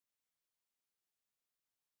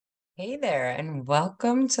Hey there, and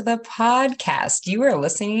welcome to the podcast. You are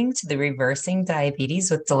listening to the Reversing Diabetes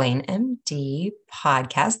with Delane MD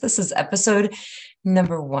podcast. This is episode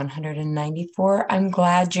number 194. I'm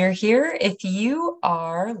glad you're here. If you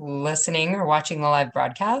are listening or watching the live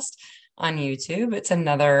broadcast on YouTube, it's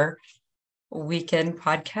another weekend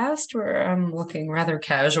podcast where I'm looking rather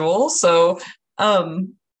casual. It's a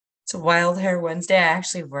Wild Hair Wednesday. I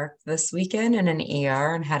actually worked this weekend in an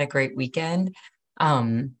ER and had a great weekend.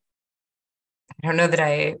 Um, I don't know that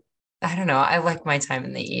I don't know. I like my time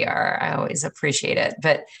in the ER. I always appreciate it.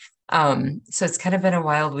 So it's kind of been a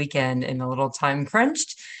wild weekend and a little time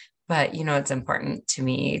crunched, but it's important to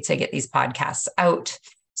me to get these podcasts out.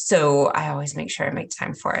 So I always make sure I make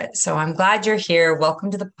time for it. So I'm glad you're here. Welcome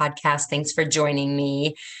to the podcast. Thanks for joining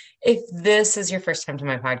me. If this is your first time to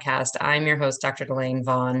my podcast, I'm your host, Dr. Delane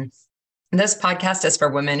Vaughn. This podcast is for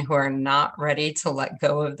women who are not ready to let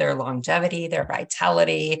go of their longevity, their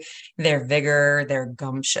vitality, their vigor, their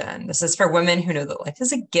gumption. This is for women who know that life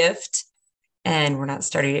is a gift and we're not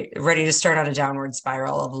ready to start on a downward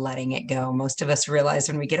spiral of letting it go. Most of us realize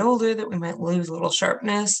when we get older that we might lose a little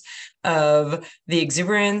sharpness of the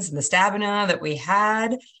exuberance and the stamina that we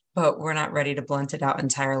had, but we're not ready to blunt it out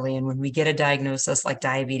entirely. And when we get a diagnosis like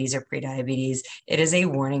diabetes or prediabetes, it is a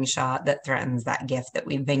warning shot that threatens that gift that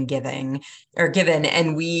we've been given,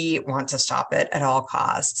 and we want to stop it at all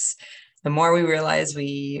costs. The more we realize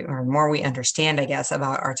more we understand, I guess,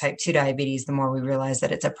 about our type 2 diabetes, the more we realize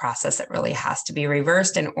that it's a process that really has to be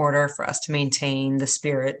reversed in order for us to maintain the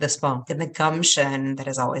spirit, the spunk, and the gumption that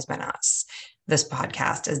has always been us. This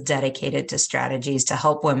podcast is dedicated to strategies to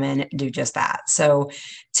help women do just that. So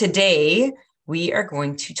today we are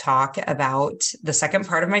going to talk about the second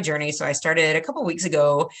part of my journey. So I started a couple of weeks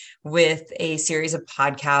ago with a series of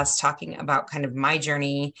podcasts talking about kind of my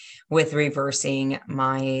journey with reversing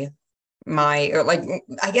I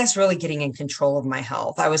guess really getting in control of my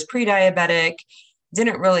health. I was pre-diabetic,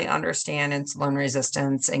 didn't really understand insulin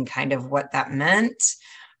resistance and kind of what that meant.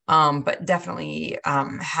 But definitely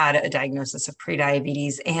had a diagnosis of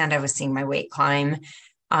prediabetes and I was seeing my weight climb.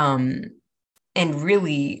 And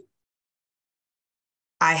really,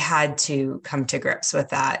 I had to come to grips with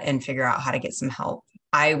that and figure out how to get some help.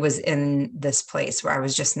 I was in this place where I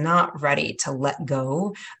was just not ready to let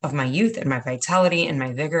go of my youth and my vitality and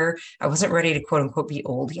my vigor. I wasn't ready to quote unquote be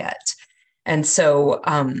old yet. And so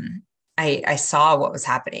I saw what was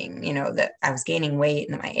happening, that I was gaining weight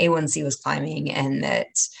and that my A1C was climbing and that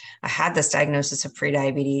I had this diagnosis of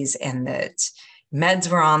prediabetes and that meds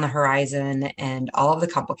were on the horizon and all of the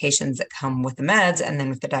complications that come with the meds and then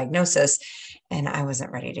with the diagnosis. And I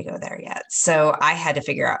wasn't ready to go there yet. So I had to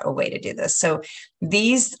figure out a way to do this. So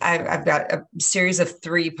I've got a series of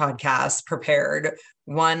 3 podcasts prepared.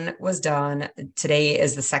 One was done. Today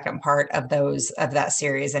is the second part of that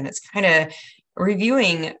series. And it's kind of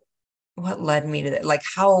reviewing what led me to that, like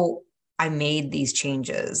how I made these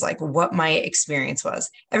changes, like what my experience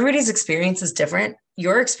was. Everybody's experience is different.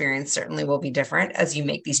 Your experience certainly will be different as you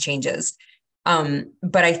make these changes.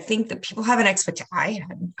 But I think that people have an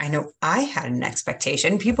expectation. I know I had an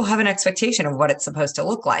expectation. People have an expectation of what it's supposed to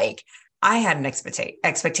look like. I had an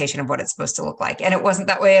expectation of what it's supposed to look like, and it wasn't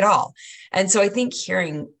that way at all. And so I think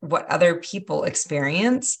hearing what other people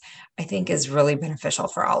experience, I think is really beneficial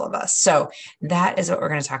for all of us. So that is what we're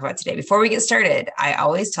going to talk about today. Before we get started, I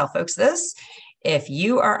always tell folks this. If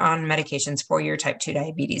you are on medications for your type 2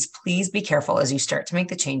 diabetes, please be careful as you start to make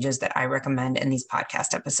the changes that I recommend in these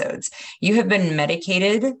podcast episodes. You have been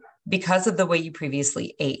medicated because of the way you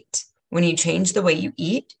previously ate. When you change the way you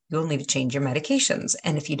eat, you'll need to change your medications.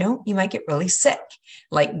 And if you don't, you might get really sick,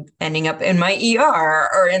 like ending up in my ER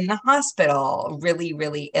or in the hospital, really,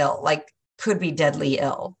 really ill, like could be deadly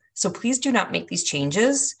ill. So please do not make these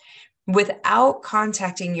changes without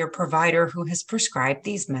contacting your provider who has prescribed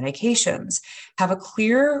these medications. Have a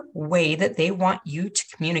clear way that they want you to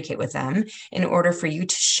communicate with them in order for you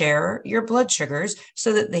to share your blood sugars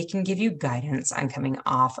so that they can give you guidance on coming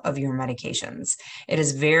off of your medications. It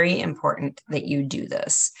is very important that you do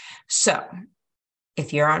this. So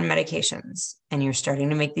if you're on medications and you're starting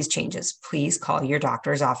to make these changes, please call your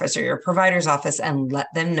doctor's office or your provider's office and let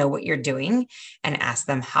them know what you're doing and ask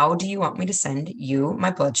them, how do you want me to send you my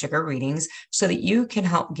blood sugar readings so that you can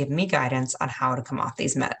help give me guidance on how to come off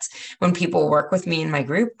these meds? When people work with me in my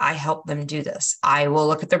group, I help them do this. I will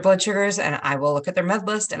look at their blood sugars and I will look at their med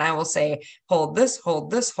list and I will say, hold this,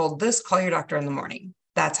 hold this, hold this, call your doctor in the morning.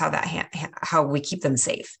 That's how we keep them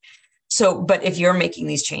safe. So, but if you're making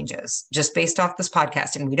these changes just based off this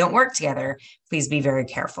podcast and we don't work together, please be very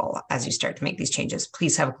careful as you start to make these changes.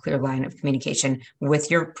 Please have a clear line of communication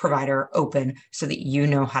with your provider open so that you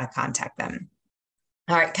know how to contact them.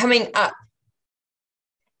 All right, coming up,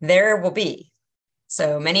 there will be.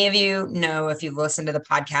 So many of you know, if you've listened to the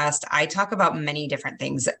podcast, I talk about many different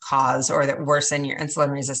things that cause or that worsen your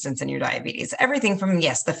insulin resistance and your diabetes. Everything from,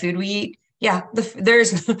 yes, the food we eat. Yeah,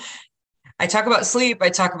 there's I talk about sleep, I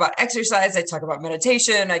talk about exercise, I talk about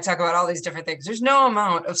meditation, I talk about all these different things. There's no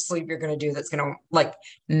amount of sleep you're going to do that's going to like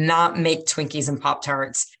not make Twinkies and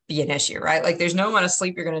Pop-Tarts be an issue, right? Like there's no amount of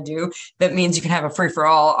sleep you're going to do that means you can have a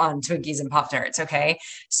free-for-all on Twinkies and Pop-Tarts, okay?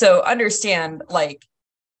 So understand, like,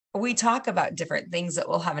 we talk about different things that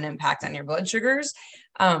will have an impact on your blood sugars,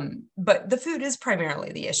 but the food is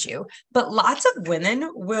primarily the issue. But lots of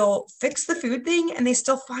women will fix the food thing and they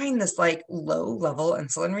still find this like low level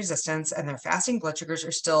insulin resistance, and their fasting blood sugars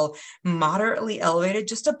are still moderately elevated,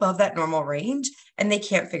 just above that normal range, and they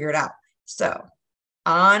can't figure it out. So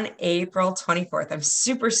on April 24th, I'm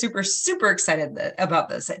super, super, super excited about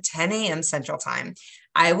this at 10 a.m. Central Time.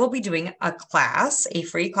 I will be doing a class, a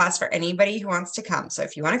free class for anybody who wants to come. So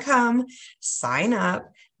if you want to come, sign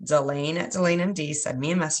up. Delane at Delane MD, send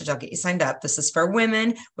me a message. I'll get you signed up. This is for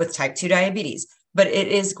women with type 2 diabetes, but it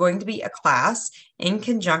is going to be a class in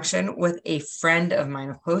conjunction with a friend of mine,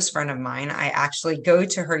 a close friend of mine. I actually go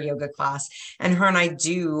to her yoga class, and her and I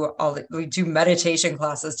we do meditation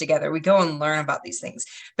classes together. We go and learn about these things,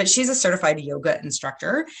 but she's a certified yoga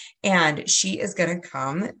instructor, and she is going to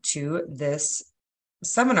come to this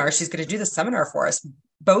seminar. She's going to do the seminar for us.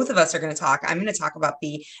 Both of us are going to talk. I'm going to talk about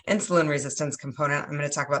the insulin resistance component. I'm going to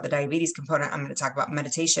talk about the diabetes component. I'm going to talk about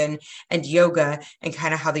meditation and yoga and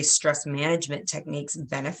kind of how these stress management techniques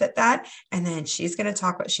benefit that. And then she's going to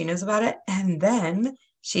talk what she knows about it. And then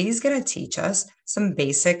she's going to teach us some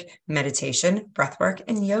basic meditation, breathwork,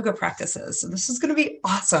 and yoga practices. So this is going to be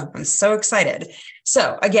awesome. I'm so excited.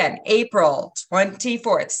 So again, April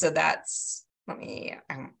 24th. So that's,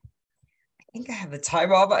 I think I have the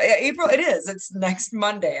time off. April, it is. It's next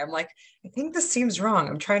Monday. I'm like, I think this seems wrong.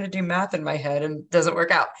 I'm trying to do math in my head and it doesn't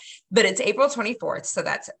work out. But it's April 24th. So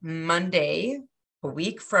that's Monday, a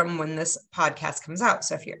week from when this podcast comes out.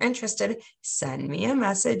 So if you're interested, send me a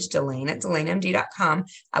message, Delane at DelaneMD.com.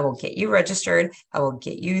 I will get you registered. I will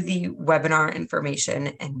get you the webinar information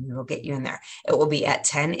and we will get you in there. It will be at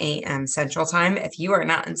 10 a.m. Central Time. If you are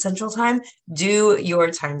not in Central Time, do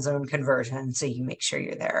your time zone conversion so you make sure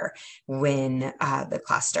you're there when the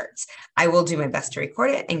class starts. I will do my best to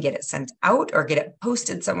record it and get it sent out or get it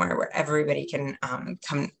posted somewhere where everybody can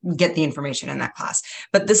come get the information in that class.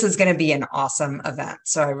 But this is going to be an awesome event.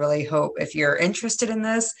 So I really hope if you're interested in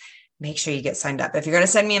this, make sure you get signed up. If you're going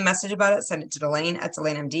to send me a message about it, send it to Delane at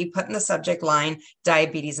DelaneMD, put in the subject line,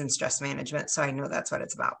 diabetes and stress management. So I know that's what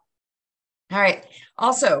it's about. All right.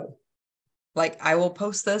 Also, like I will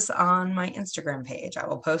post this on my Instagram page. I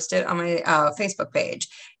will post it on my Facebook page.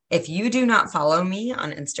 If you do not follow me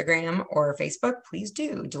on Instagram or Facebook, please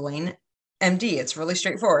do. Delane MD. It's really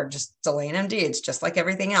straightforward. Just Delane MD. It's just like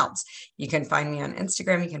everything else. You can find me on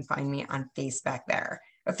Instagram. You can find me on Facebook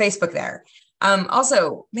there.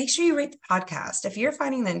 Also, make sure you rate the podcast. If you're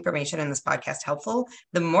finding the information in this podcast helpful,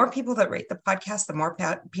 the more people that rate the podcast, the more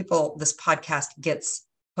people this podcast gets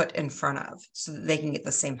put in front of so that they can get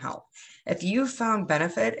the same help. If you found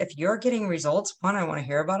benefit, if you're getting results, one, I want to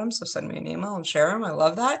hear about them. So send me an email and share them. I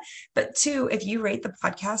love that. But two, if you rate the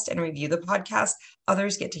podcast and review the podcast,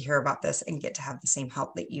 others get to hear about this and get to have the same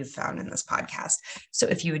help that you've found in this podcast. So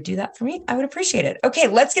if you would do that for me, I would appreciate it. Okay,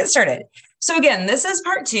 let's get started. So again, this is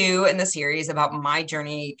part 2 in the series about my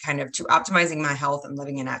journey kind of to optimizing my health and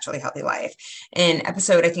living a naturally healthy life. In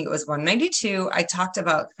episode, I think it was 192, I talked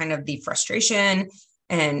about kind of the frustration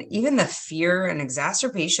and even the fear and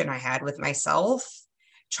exacerbation I had with myself,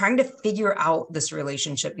 trying to figure out this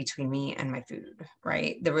relationship between me and my food,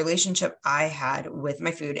 right? The relationship I had with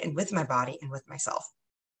my food and with my body and with myself.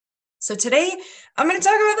 So today I'm going to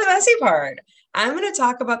talk about the messy part. I'm going to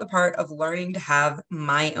talk about the part of learning to have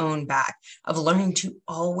my own back, of learning to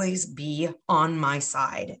always be on my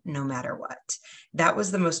side, no matter what. That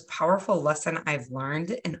was the most powerful lesson I've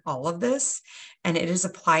learned in all of this. And it is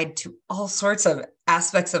applied to all sorts of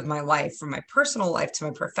aspects of my life, from my personal life to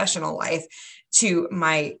my professional life, to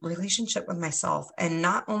my relationship with myself. And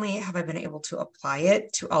not only have I been able to apply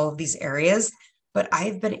it to all of these areas, but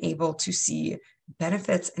I've been able to see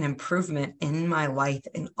benefits and improvement in my life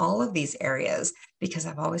in all of these areas because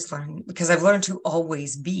I've learned to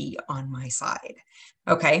always be on my side.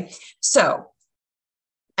 Okay. So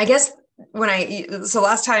I guess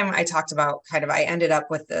last time I talked about I ended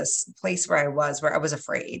up with this place where I was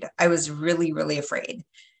afraid. I was really, really afraid.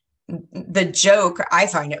 The joke, I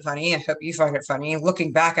find it funny. I hope you find it funny.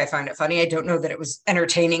 Looking back, I find it funny. I don't know that it was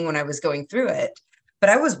entertaining when I was going through it. but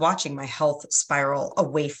I was watching my health spiral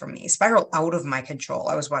away from me, spiral out of my control.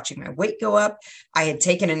 I was watching my weight go up. I had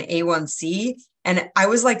taken an A1C and I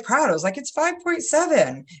was like proud. I was like, it's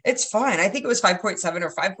 5.7. It's fine. I think it was 5.7 or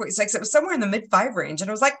 5.6. It was somewhere in the mid-5 range. And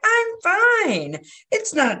I was like, I'm fine.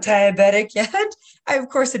 It's not diabetic yet. I, of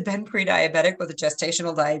course, had been pre-diabetic with a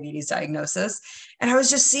gestational diabetes diagnosis. And I was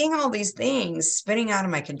just seeing all these things spinning out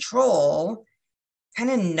of my control, kind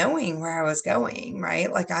of knowing where I was going,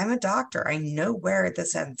 right? Like, I'm a doctor. I know where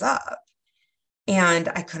this ends up. And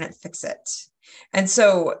I couldn't fix it. And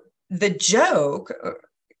so the joke,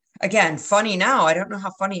 again, funny now, I don't know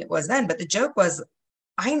how funny it was then, but the joke was,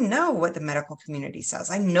 I know what the medical community says.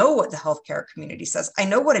 I know what the healthcare community says. I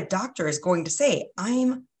know what a doctor is going to say.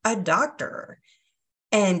 I'm a doctor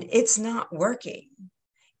and it's not working.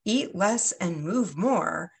 Eat less and move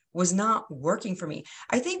more was not working for me.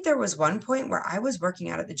 I think there was one point where I was working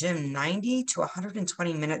out at the gym 90 to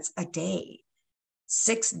 120 minutes a day,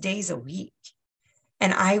 6 days a week.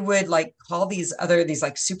 And I would like call these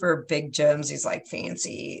like super big gyms, these like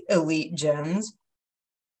fancy elite gyms.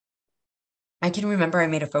 I can remember I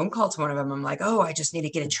made a phone call to one of them. I'm like, oh, I just need to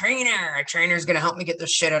get a trainer. A trainer's going to help me get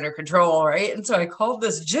this shit under control. Right. And so I called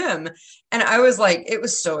this gym and I was like, it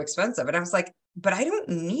was so expensive. And I was like, but I don't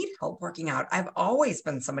need help working out. I've always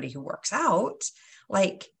been somebody who works out.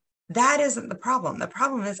 Like, that isn't the problem. The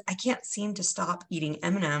problem is I can't seem to stop eating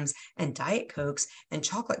M&Ms and Diet Cokes and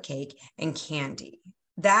chocolate cake and candy.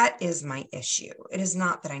 That is my issue. It is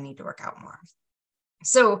not that I need to work out more.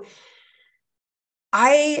 So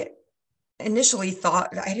I initially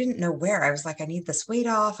thought, I didn't know where. I was like, I need this weight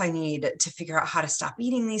off. I need to figure out how to stop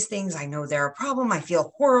eating these things. I know they're a problem. I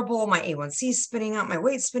feel horrible. My A1C is spinning up. My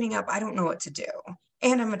weight's spinning up. I don't know what to do.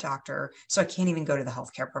 And I'm a doctor, so I can't even go to the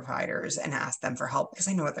healthcare providers and ask them for help because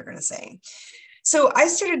I know what they're going to say. So I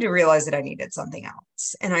started to realize that I needed something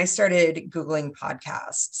else. And I started Googling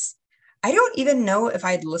podcasts. I don't even know if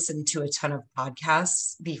I'd listened to a ton of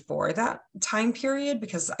podcasts before that time period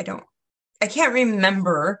because I can't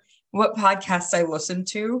remember what podcasts I listened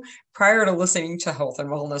to prior to listening to health and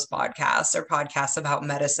wellness podcasts or podcasts about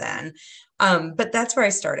medicine. But that's where I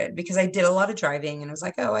started because I did a lot of driving and I was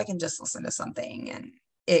like, oh, I can just listen to something and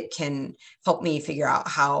it can help me figure out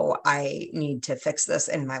how I need to fix this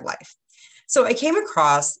in my life. So I came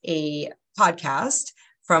across a podcast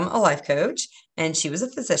from a life coach, and she was a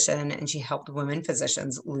physician and she helped women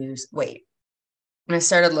physicians lose weight. And I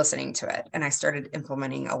started listening to it and I started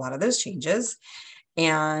implementing a lot of those changes.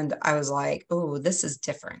 And I was like, oh, this is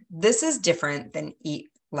different. This is different than eat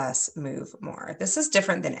less, move more. This is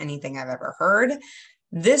different than anything I've ever heard.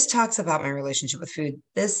 This talks about my relationship with food.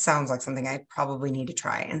 This sounds like something I probably need to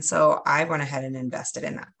try. And so I went ahead and invested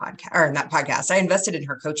in that podcast, I invested in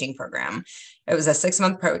her coaching program. It was a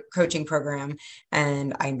 6-month coaching program.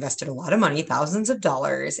 And I invested a lot of money, thousands of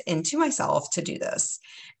dollars into myself to do this.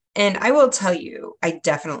 And I will tell you, I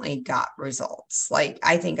definitely got results. Like,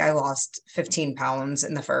 I think I lost 15 pounds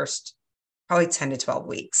in the first probably 10 to 12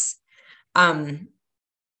 weeks.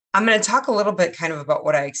 I'm going to talk a little bit kind of about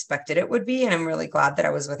what I expected it would be. And I'm really glad that I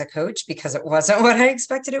was with a coach because it wasn't what I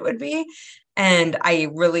expected it would be. And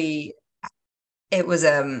it was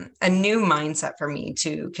a new mindset for me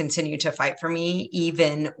to continue to fight for me,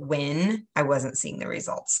 even when I wasn't seeing the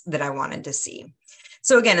results that I wanted to see.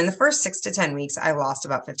 So again, in the first 6 to 10 weeks, I lost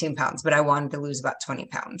about 15 pounds, but I wanted to lose about 20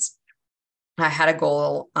 pounds. I had a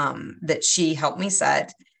goal that she helped me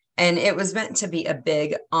set, and it was meant to be a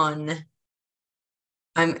big, I'm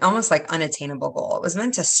almost like unattainable goal. It was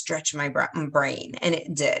meant to stretch my brain, and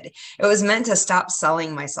it did. It was meant to stop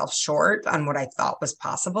selling myself short on what I thought was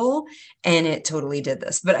possible, and it totally did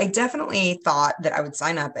this. But I definitely thought that I would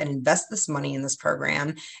sign up and invest this money in this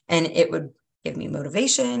program, and it would give me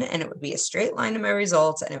motivation, and it would be a straight line to my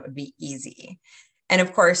results, and it would be easy. And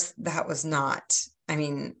of course, that was not, I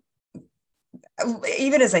mean,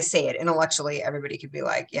 even as I say it intellectually, everybody could be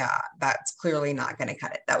like, yeah, that's clearly not going to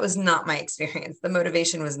cut it. That was not my experience. The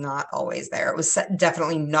motivation was not always there. It was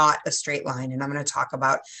definitely not a straight line. And I'm going to talk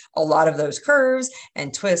about a lot of those curves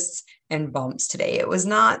and twists and bumps today. It was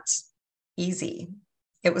not easy.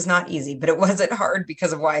 It was not easy, but it wasn't hard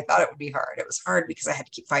because of why I thought it would be hard. It was hard because I had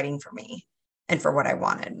to keep fighting for me and for what I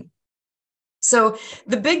wanted. So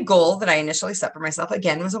the big goal that I initially set for myself,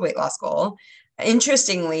 again, was a weight loss goal.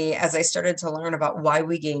 Interestingly, as I started to learn about why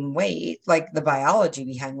we gain weight, like the biology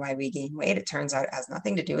behind why we gain weight, it turns out it has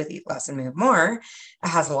nothing to do with eat less and move more. It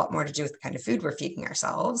has a lot more to do with the kind of food we're feeding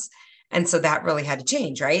ourselves. And so that really had to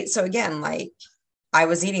change, right? So again, like I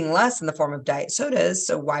was eating less in the form of diet sodas.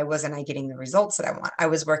 So why wasn't I getting the results that I want? I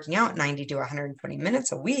was working out 90 to 120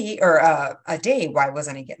 minutes a week or a day. Why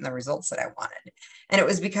wasn't I getting the results that I wanted? And it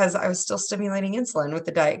was because I was still stimulating insulin with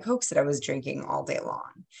the Diet Cokes that I was drinking all day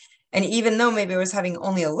long. And even though maybe I was having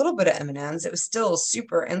only a little bit of M&Ms, it was still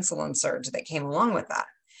super insulin surge that came along with that.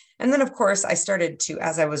 And then, of course, I started to,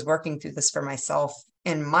 as I was working through this for myself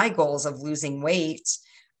and my goals of losing weight,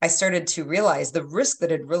 I started to realize the risk that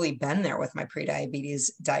had really been there with my prediabetes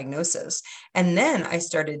diagnosis. And then I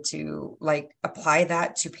started to apply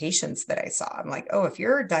that to patients that I saw. I'm like, oh, if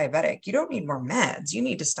you're diabetic, you don't need more meds. You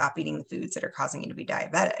need to stop eating the foods that are causing you to be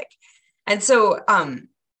diabetic. And so,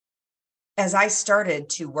 as I started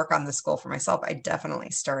to work on this goal for myself, I definitely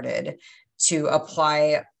started to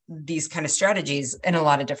apply these kind of strategies in a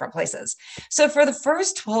lot of different places. So for the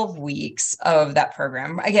first 12 weeks of that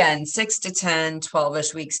program, again, 6 to 10,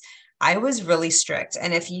 12-ish weeks, I was really strict.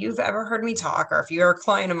 And if you've ever heard me talk, or if you're a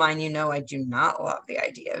client of mine, you know I do not love the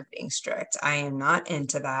idea of being strict. I am not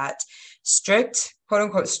into that. Strict, quote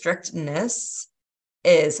unquote, strictness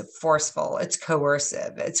is forceful. It's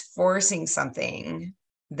coercive. It's forcing something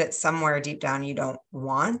that somewhere deep down you don't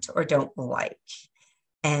want or don't like.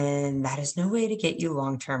 And that is no way to get you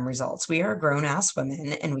long-term results. We are grown-ass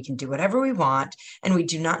women and we can do whatever we want. And we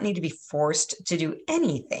do not need to be forced to do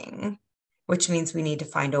anything, which means we need to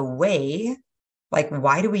find a way. Like,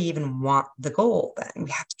 why do we even want the goal then?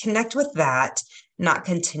 We have to connect with that, not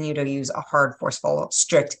continue to use a hard, forceful,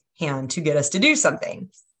 strict hand to get us to do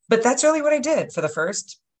something. But that's really what I did for the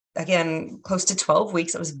first, again, close to 12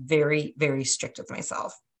 weeks. I was very, very strict with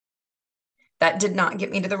myself. That did not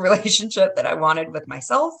get me to the relationship that I wanted with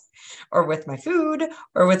myself or with my food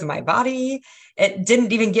or with my body. It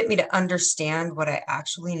didn't even get me to understand what I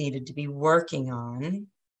actually needed to be working on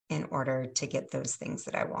in order to get those things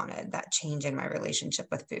that I wanted, that change in my relationship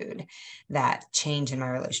with food, that change in my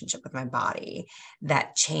relationship with my body,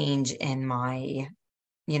 that change in my,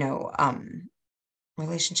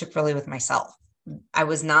 relationship really with myself. I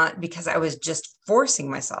was not, because I was just forcing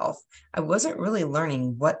myself, I wasn't really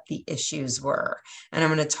learning what the issues were. And I'm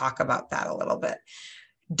going to talk about that a little bit.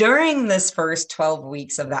 During this first 12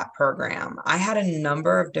 weeks of that program, I had a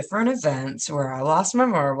number of different events where I lost my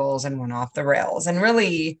marbles and went off the rails. And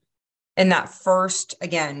really, in that first,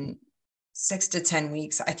 again, 6 to 10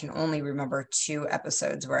 weeks, I can only remember 2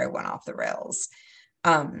 episodes where I went off the rails.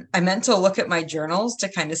 I meant to look at my journals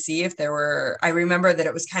to kind of see if there were, I remember that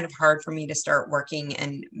it was kind of hard for me to start working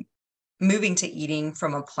and moving to eating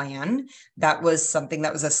from a plan. That was something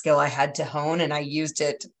that was a skill I had to hone, and I used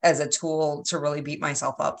it as a tool to really beat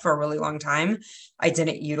myself up for a really long time. I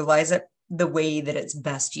didn't utilize it the way that it's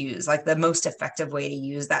best used, like the most effective way to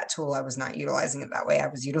use that tool. I was not utilizing it that way. I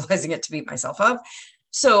was utilizing it to beat myself up.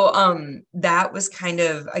 So that was kind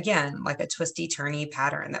of, again, like a twisty turny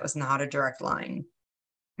pattern. That was not a direct line.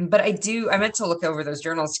 But I meant to look over those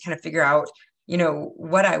journals to kind of figure out,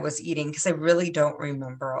 what I was eating, because I really don't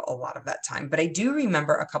remember a lot of that time. But I do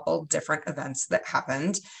remember a couple different events that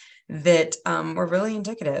happened that were really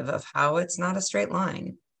indicative of how it's not a straight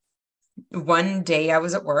line. One day I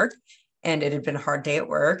was at work, and it had been a hard day at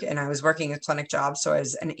work, and I was working a clinic job. So I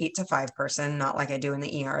was an 8 to 5 person, not like I do in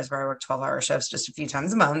the ERs where I work 12-hour shifts just a few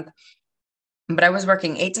times a month. But I was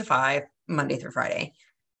working 8 to 5, Monday through Friday.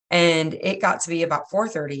 And it got to be about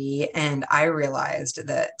 4:30, and I realized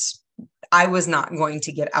that I was not going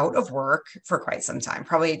to get out of work for quite some time.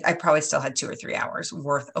 I probably still had 2 or 3 hours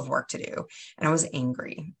worth of work to do. And I was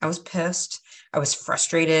angry. I was pissed. I was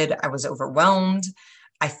frustrated. I was overwhelmed.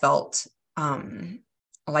 I felt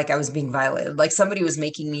like I was being violated, like somebody was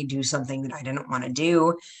making me do something that I didn't want to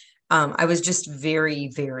do. I was just very,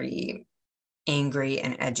 very angry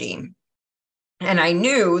and edgy. And I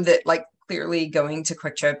knew that, clearly going to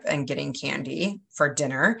Quick Trip and getting candy for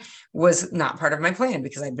dinner was not part of my plan,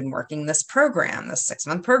 because I'd been working this program, this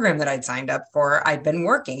 6-month program that I'd signed up for. I'd been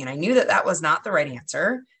working, and I knew that that was not the right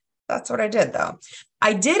answer. That's what I did, though.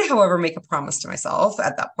 I did, however, make a promise to myself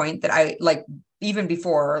at that point that I, even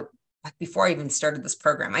before I even started this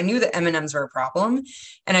program, I knew that M&Ms were a problem.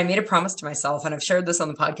 And I made a promise to myself, and I've shared this on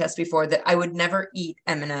the podcast before, that I would never eat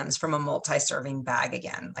M&Ms from a multi-serving bag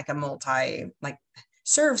again,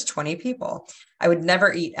 serves 20 people. I would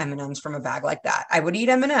never eat M&Ms from a bag like that. I would eat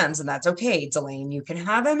M&Ms, and that's okay, Delane. You can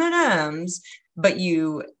have M&Ms, but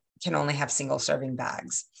you can only have single serving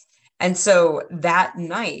bags. And so that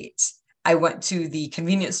night, I went to the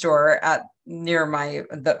convenience store near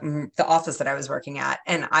the office that I was working at,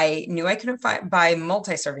 and I knew I couldn't buy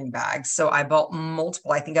multi-serving bags. So I bought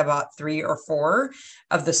multiple. I think I bought 3 or 4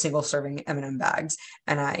 of the single serving M&M bags.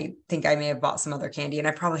 And I think I may have bought some other candy, and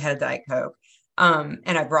I probably had a Diet Coke. And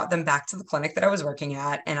I brought them back to the clinic that I was working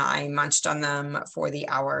at, and I munched on them for the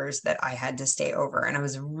hours that I had to stay over. And I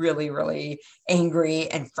was really, really angry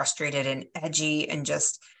and frustrated and edgy, and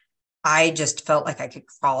I just felt like I could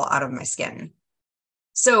crawl out of my skin.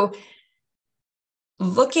 So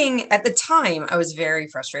looking at the time, I was very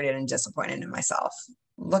frustrated and disappointed in myself.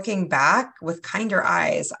 Looking back with kinder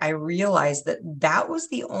eyes, I realized that that was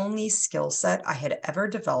the only skill set I had ever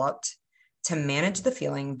developed to manage the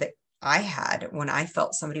feeling that I had when I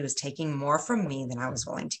felt somebody was taking more from me than I was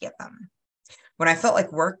willing to give them. When I felt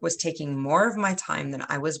like work was taking more of my time than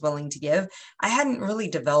I was willing to give, I hadn't really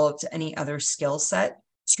developed any other skill set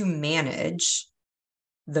to manage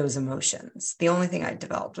those emotions. The only thing I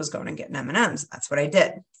developed was going and getting M&Ms. That's what I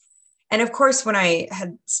did. And of course, when I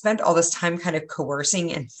had spent all this time kind of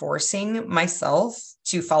coercing and forcing myself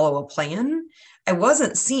to follow a plan, I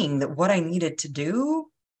wasn't seeing that what I needed to do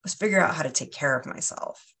was figure out how to take care of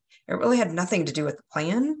myself. It really had nothing to do with the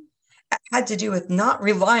plan. It had to do with not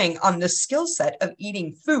relying on the skill set of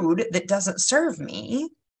eating food that doesn't serve me.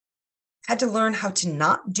 I had to learn how to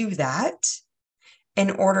not do that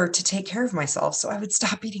in order to take care of myself so I would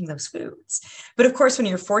stop eating those foods. But of course, when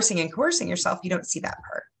you're forcing and coercing yourself, you don't see that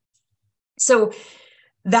part. So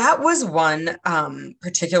that was one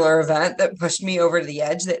particular event that pushed me over to the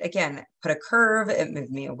edge that, again, put a curve. It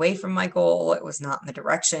moved me away from my goal. It was not in the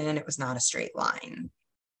direction. It was not a straight line.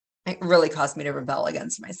 It really caused me to rebel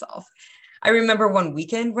against myself. I remember one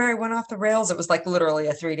weekend where I went off the rails. It was like literally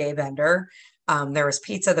a 3-day bender. There was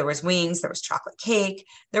pizza, there was wings, there was chocolate cake,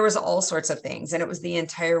 there was all sorts of things. And it was the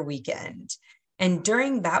entire weekend. And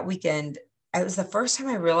during that weekend, it was the first time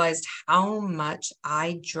I realized how much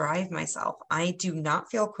I drive myself. I do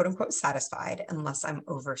not feel quote unquote satisfied unless I'm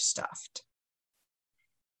overstuffed.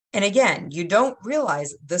 And again, you don't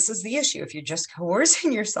realize this is the issue if you're just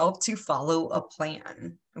coercing yourself to follow a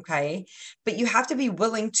plan. Okay. But you have to be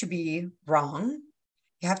willing to be wrong.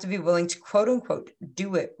 You have to be willing to quote unquote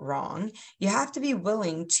do it wrong. You have to be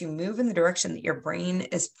willing to move in the direction that your brain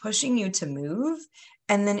is pushing you to move,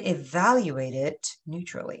 and then evaluate it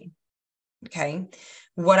neutrally. Okay.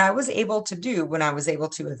 What I was able to do when I was able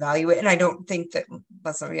to evaluate, and I don't think that,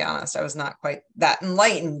 let's be honest, I was not quite that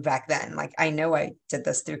enlightened back then. Like, I know I did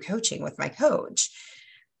this through coaching with my coach,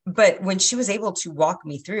 but when she was able to walk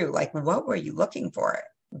me through, like, what were you looking for?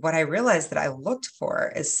 What I realized that I looked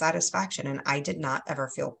for is satisfaction. And I did not ever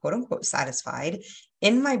feel quote unquote satisfied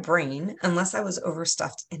in my brain unless I was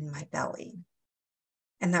overstuffed in my belly.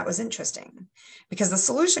 And that was interesting because the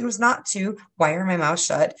solution was not to wire my mouth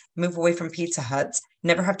shut, move away from Pizza Huts,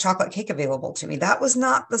 never have chocolate cake available to me. That was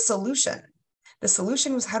not the solution. The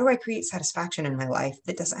solution was, how do I create satisfaction in my life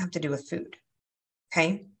that doesn't have to do with food?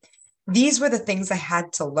 Okay. These were the things I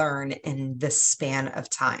had to learn in this span of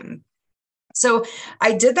time. So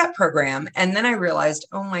I did that program, and then I realized,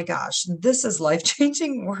 oh my gosh, this is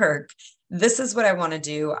life-changing work. This is what I want to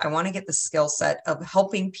do. I want to get the skill set of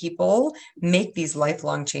helping people make these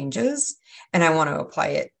lifelong changes, and I want to apply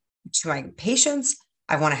it to my patients.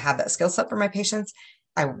 I want to have that skill set for my patients.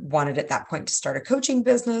 I wanted at that point to start a coaching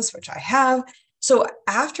business, which I have. So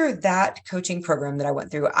after that coaching program that I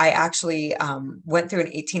went through, I actually went through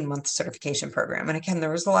an 18-month certification program. And again,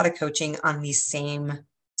 there was a lot of coaching on these same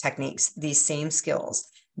techniques, these same skills,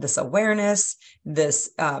 this awareness, this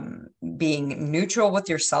being neutral with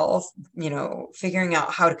yourself, figuring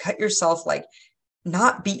out how to cut yourself, like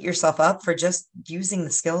not beat yourself up for just using the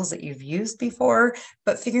skills that you've used before,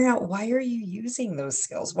 but figuring out, why are you using those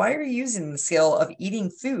skills? Why are you using the skill of eating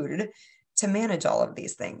food to manage all of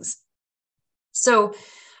these things? So,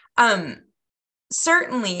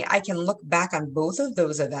 certainly I can look back on both of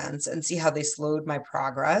those events and see how they slowed my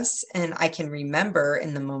progress. And I can remember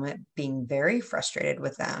in the moment being very frustrated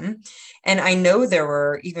with them. And I know there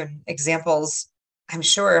were even examples. I'm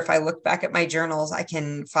sure if I look back at my journals, I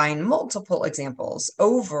can find multiple examples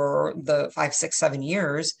over the 5, 6, 7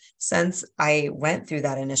 years since I went through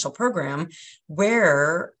that initial program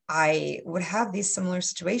where I would have these similar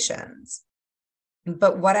situations.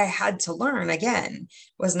 But what I had to learn, again,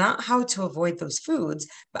 was not how to avoid those foods,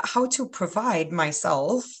 but how to provide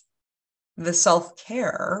myself the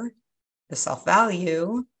self-care, the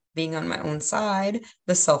self-value, being on my own side,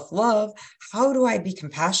 the self-love. How do I be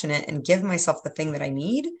compassionate and give myself the thing that I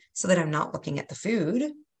need so that I'm not looking at the food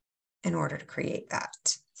in order to create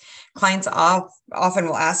that? Clients often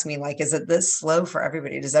will ask me, like, is it this slow for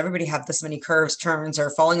everybody? Does everybody have this many curves, turns,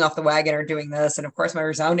 or falling off the wagon or doing this? And of course, my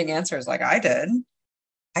resounding answer is like, I did.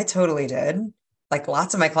 I totally did. Like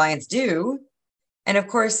lots of my clients do. And of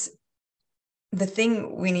course, the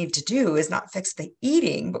thing we need to do is not fix the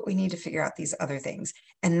eating, but we need to figure out these other things.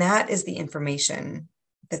 And that is the information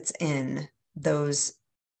that's in those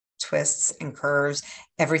twists and curves,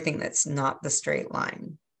 everything that's not the straight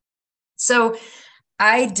line. So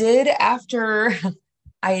I did after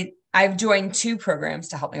I've joined 2 programs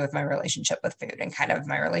to help me with my relationship with food and kind of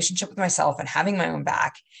my relationship with myself and having my own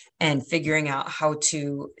back and figuring out how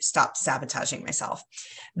to stop sabotaging myself.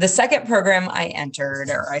 The second program I entered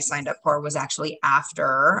or I signed up for was actually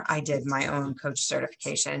after I did my own coach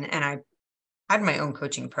certification, and I had my own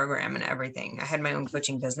coaching program and everything. I had my own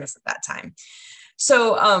coaching business at that time.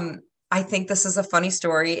 So I think this is a funny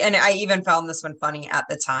story. And I even found this one funny at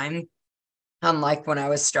the time. Unlike when I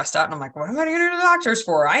was stressed out and I'm like, what am I going to go to the doctors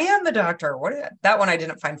for? I am the doctor. That one I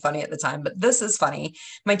didn't find funny at the time, but this is funny.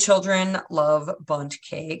 My children love bundt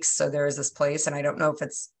cakes. So there is this place, and I don't know if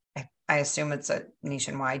I assume it's a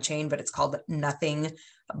nationwide chain, but it's called Nothing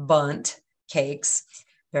Bundt Cakes.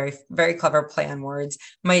 Very, very clever play on words.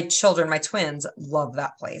 My children, my twins, love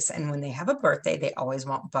that place. And when they have a birthday, they always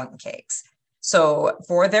want bundt cakes. So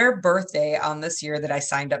for their birthday on this year that I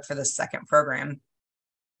signed up for the second program,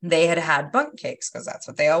 they had bundt cakes because that's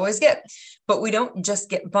what they always get. But we don't just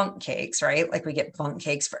get bundt cakes, right? Like we get bundt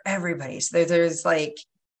cakes for everybody. So there's like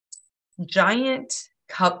giant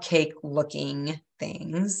cupcake looking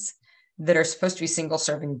things that are supposed to be single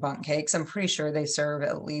serving bundt cakes. I'm pretty sure they serve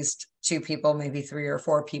at least 2 people, maybe 3 or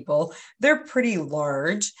 4 people. They're pretty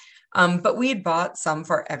large. But we had bought some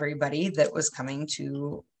for everybody that was coming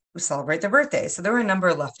to celebrate their birthday. So there were a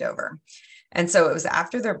number left over. And so it was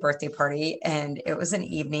after their birthday party, and it was an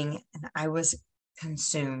evening, and I was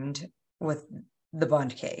consumed with the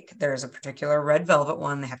bundt cake. There's a particular red velvet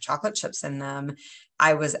one. They have chocolate chips in them.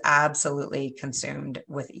 I was absolutely consumed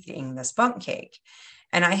with eating this bundt cake.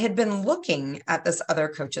 And I had been looking at this other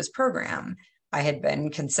coach's program. I had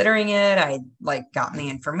been considering it. I'd like gotten the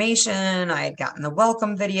information. I had gotten the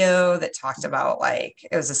welcome video that talked about like,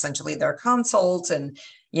 it was essentially their consult and,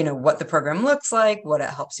 you know, what the program looks like, what it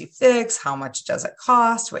helps you fix, how much does it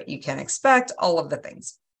cost, what you can expect, all of the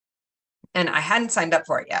things. And I hadn't signed up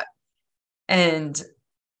for it yet. And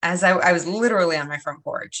as I was literally on my front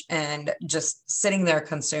porch and just sitting there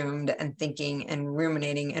consumed and thinking and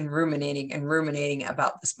ruminating and ruminating and ruminating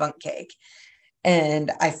about this bundt cake.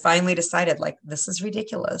 And I finally decided, like, this is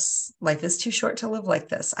ridiculous. Life is too short to live like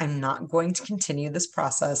this. I'm not going to continue this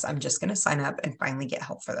process. I'm just going to sign up and finally get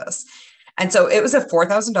help for this. And so it was a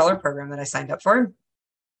 $4,000 program that I signed up for.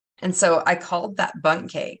 And so I called that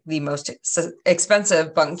bundt cake the most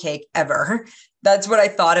expensive bundt cake ever. That's what I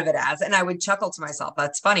thought of it as. And I would chuckle to myself.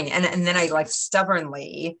 That's funny. And then I like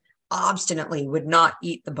stubbornly, obstinately would not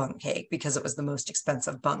eat the bundt cake because it was the most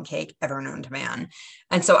expensive bundt cake ever known to man.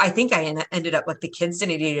 And so I think I ended up like the kids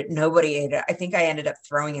didn't eat it. Nobody ate it. I think I ended up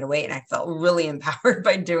throwing it away, and I felt really empowered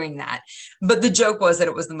by doing that. But the joke was that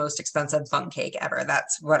it was the most expensive bundt cake ever.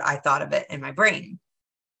 That's what I thought of it in my brain.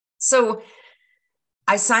 So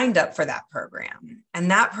I signed up for that program,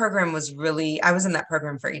 and that program was I was in that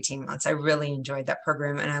program for 18 months. I really enjoyed that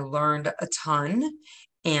program, and I learned a ton.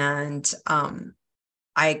 And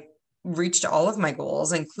I reached all of my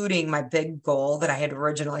goals, including my big goal that I had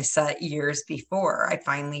originally set years before. I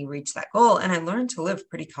finally reached that goal, and I learned to live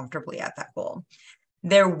pretty comfortably at that goal.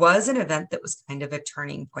 There was an event that was kind of a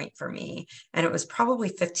turning point for me, and it was probably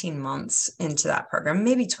 15 months into that program,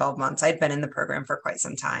 maybe 12 months. I'd been in the program for quite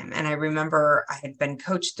some time. And I remember I had been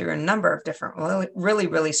coached through a number of different really,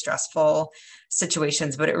 really stressful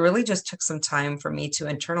situations, but it really just took some time for me to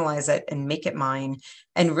internalize it and make it mine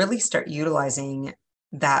and really start utilizing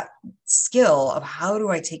that skill of how do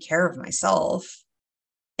I take care of myself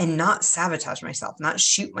and not sabotage myself, not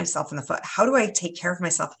shoot myself in the foot. How do I take care of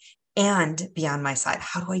myself and be on my side?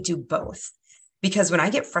 How do I do both? Because when I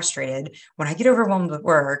get frustrated, when I get overwhelmed with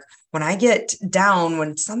work, when I get down,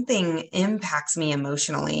 when something impacts me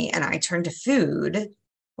emotionally and I turn to food,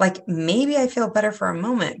 like maybe I feel better for a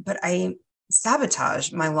moment, but I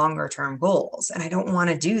sabotage my longer term goals. And I don't want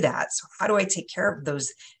to do that. So how do I take care of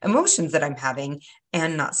those emotions that I'm having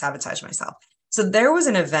and not sabotage myself? So there was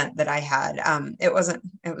an event that I had. It was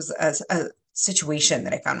a situation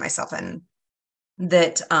that I found myself in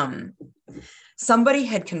that somebody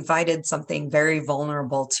had confided something very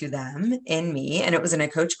vulnerable to them in me. And it was in a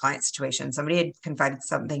coach client situation. Somebody had confided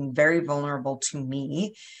something very vulnerable to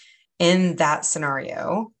me in that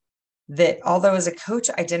scenario that although as a coach,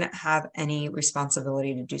 I didn't have any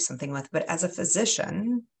responsibility to do something with, but as a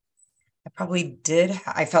physician,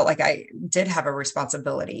 I felt like I did have a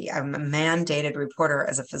responsibility. I'm a mandated reporter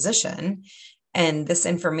as a physician. And this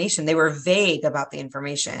information, they were vague about the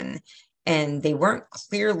information, and they weren't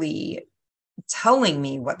clearly telling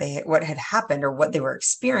me what had happened or what they were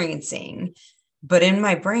experiencing. But in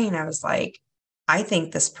my brain, I was like, I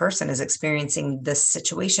think this person is experiencing this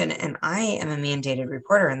situation, and I am a mandated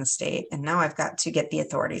reporter in the state, and now I've got to get the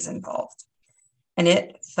authorities involved. And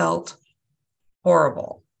it felt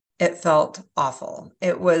horrible. It felt awful.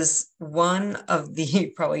 It was one of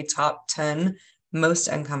the probably top 10 most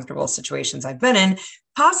uncomfortable situations I've been in,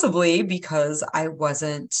 possibly because I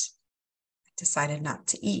decided not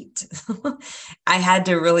to eat. I had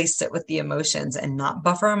to really sit with the emotions and not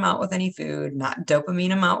buffer them out with any food, not dopamine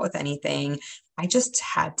them out with anything. I just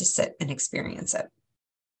had to sit and experience it.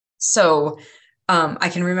 So I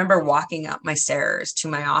can remember walking up my stairs to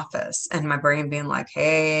my office and my brain being like,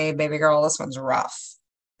 hey, baby girl, this one's rough.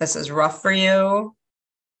 This is rough for you.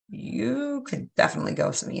 You could definitely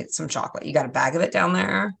go eat some chocolate. You got a bag of it down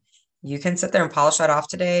there. You can sit there and polish that off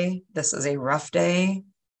today. This is a rough day.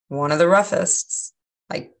 One of the roughest.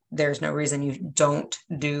 Like, there's no reason you don't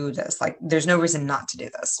do this. Like, there's no reason not to do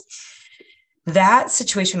this. That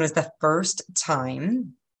situation was the first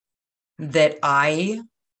time that I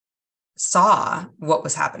saw what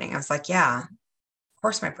was happening. I was like, yeah, of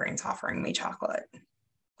course my brain's offering me chocolate.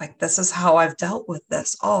 Like, this is how I've dealt with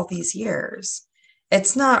this all these years.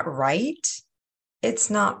 It's not right. It's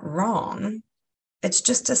not wrong. It's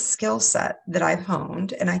just a skill set that I've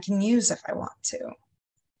honed and I can use if I want to.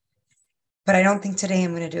 But I don't think today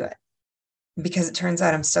I'm going to do it, because it turns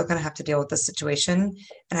out I'm still going to have to deal with this situation.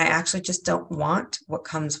 And I actually just don't want what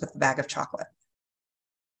comes with the bag of chocolate.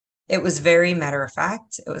 It was very matter of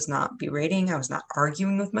fact. It was not berating. I was not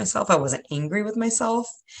arguing with myself. I wasn't angry with myself.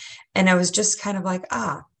 And I was just kind of like,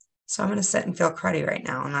 so I'm going to sit and feel cruddy right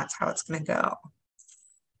now. And that's how it's going to go.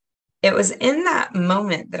 It was in that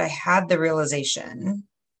moment that I had the realization.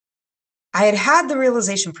 I had the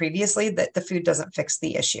realization previously that the food doesn't fix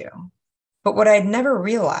the issue. But what I'd never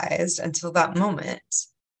realized until that moment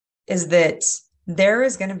is that there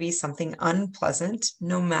is going to be something unpleasant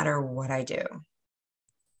no matter what I do.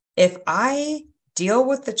 If I deal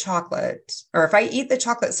with the chocolate, or if I eat the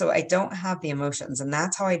chocolate so I don't have the emotions, and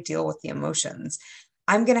that's how I deal with the emotions,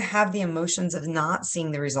 I'm going to have the emotions of not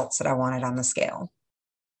seeing the results that I wanted on the scale.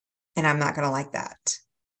 And I'm not going to like that.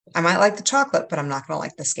 I might like the chocolate, but I'm not going to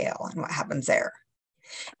like the scale and what happens there.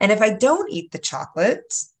 And if I don't eat the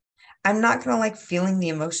chocolate, I'm not going to like feeling the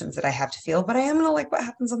emotions that I have to feel, but I am going to like what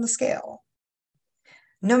happens on the scale.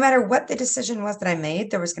 No matter what the decision was that I made,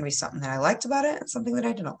 there was going to be something that I liked about it and something that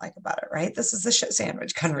I didn't like about it, right? This is the shit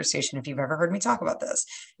sandwich conversation, if you've ever heard me talk about this.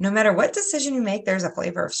 No matter what decision you make, there's a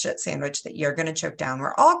flavor of shit sandwich that you're going to choke down.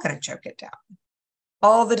 We're all going to choke it down.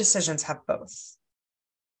 All the decisions have both.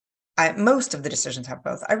 Most of the decisions have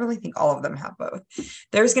both. I really think all of them have both.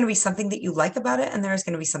 There's going to be something that you like about it, and there's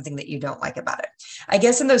going to be something that you don't like about it. I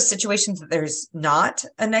guess in those situations that there's not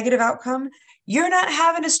a negative outcome, you're not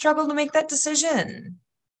having to struggle to make that decision.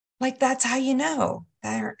 Like, that's how you know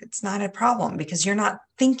that it's not a problem, because you're not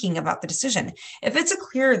thinking about the decision. If it's a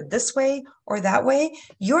clear this way or that way,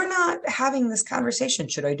 you're not having this conversation.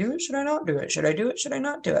 Should I do it? Should I not do it? Should I do it? Should I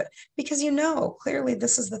not do it? Because you know, clearly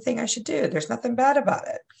this is the thing I should do. There's nothing bad about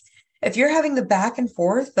it. If you're having the back and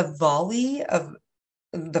forth, the volley of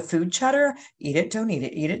the food chatter, eat it, don't eat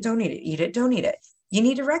it, eat it, don't eat it, eat it, don't eat it. You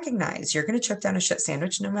need to recognize you're going to choke down a shit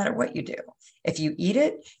sandwich no matter what you do. If you eat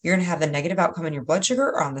it, you're going to have the negative outcome in your blood sugar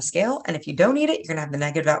or on the scale. And if you don't eat it, you're going to have the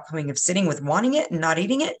negative outcome of sitting with wanting it and not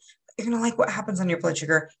eating it. You're going to like what happens on your blood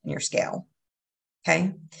sugar and your scale.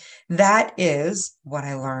 Okay. That is what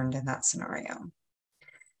I learned in that scenario.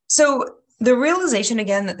 So the realization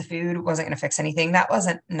again that the food wasn't going to fix anything, that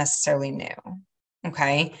wasn't necessarily new.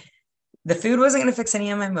 Okay. The food wasn't going to fix any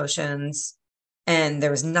of my emotions, and there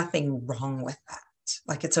was nothing wrong with that.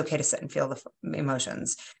 Like, it's okay to sit and feel the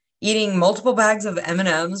emotions. Eating multiple bags of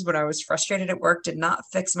M&Ms when I was frustrated at work did not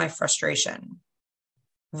fix my frustration.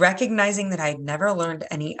 Recognizing that I'd never learned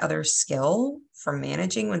any other skill for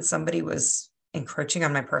managing when somebody was encroaching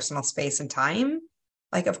on my personal space and time,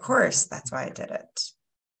 like, of course, that's why I did it.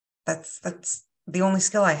 That's the only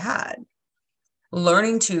skill I had.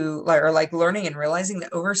 Learning and realizing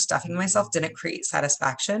that overstuffing myself didn't create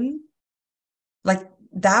satisfaction. Like,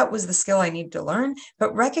 that was the skill I needed to learn.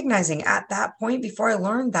 But recognizing at that point, before I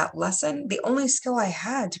learned that lesson, the only skill I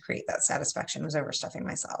had to create that satisfaction was overstuffing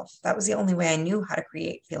myself. That was the only way I knew how to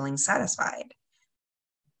create feeling satisfied.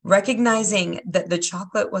 Recognizing that the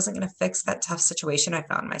chocolate wasn't going to fix that tough situation I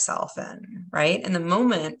found myself in, right? In the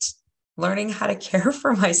moment, learning how to care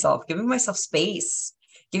for myself, giving myself space,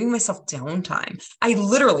 giving myself downtime. I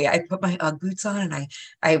put my Ugg boots on and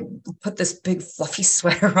I put this big fluffy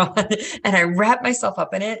sweater on and I wrapped myself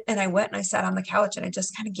up in it. And I went and I sat on the couch and I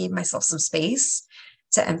just kind of gave myself some space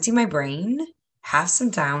to empty my brain, have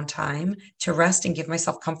some downtime, to rest and give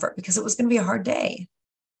myself comfort, because it was going to be a hard day.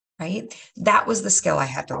 right? That was the skill I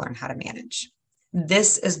had to learn how to manage.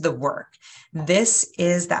 This is the work. This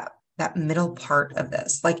is that middle part of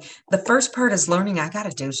this. Like the first part is learning, I got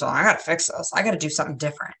to do something. I got to fix this. I got to do something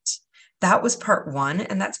different. That was part one.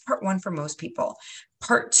 And that's part one for most people.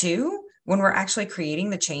 Part two, when we're actually creating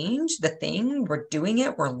the change, the thing, we're doing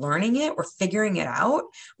it, we're learning it, we're figuring it out.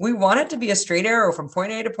 We want it to be a straight arrow from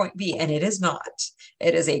point A to point B, and it is not.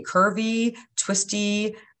 It is a curvy,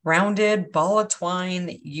 twisty, rounded ball of twine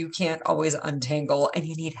that you can't always untangle, and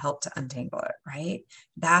you need help to untangle it, right?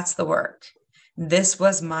 That's the work. This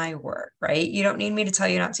was my work, right? You don't need me to tell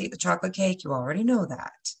you not to eat the chocolate cake. You already know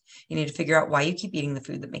that. You need to figure out why you keep eating the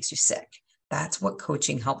food that makes you sick. That's what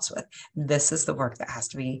coaching helps with. This is the work that has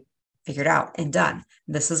to be figured out and done.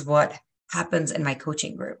 This is what happens in my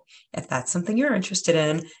coaching group. If that's something you're interested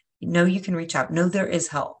in, know you can reach out. Know there is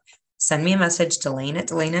help. Send me a message,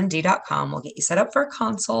 Delane@DelaneMD.com. We'll get you set up for a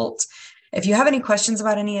consult. If you have any questions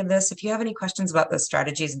about any of this, if you have any questions about the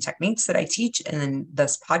strategies and techniques that I teach in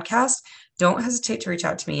this podcast, don't hesitate to reach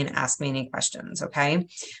out to me and ask me any questions, okay?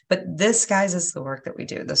 But this, guys, is the work that we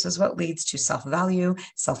do. This is what leads to self-value,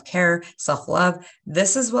 self-care, self-love.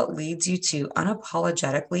 This is what leads you to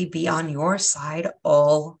unapologetically be on your side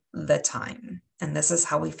all the time. And this is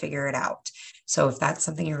how we figure it out. So if that's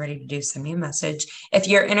something you're ready to do, send me a message. If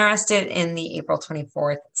you're interested in the April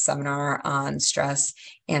 24th seminar on stress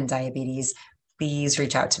and diabetes, please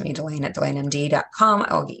reach out to me, Delane@DelaneMD.com.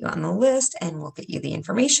 I'll get you on the list and we'll get you the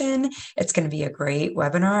information. It's going to be a great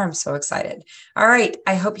webinar. I'm so excited. All right.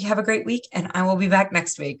 I hope you have a great week and I will be back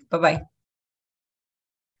next week. Bye-bye.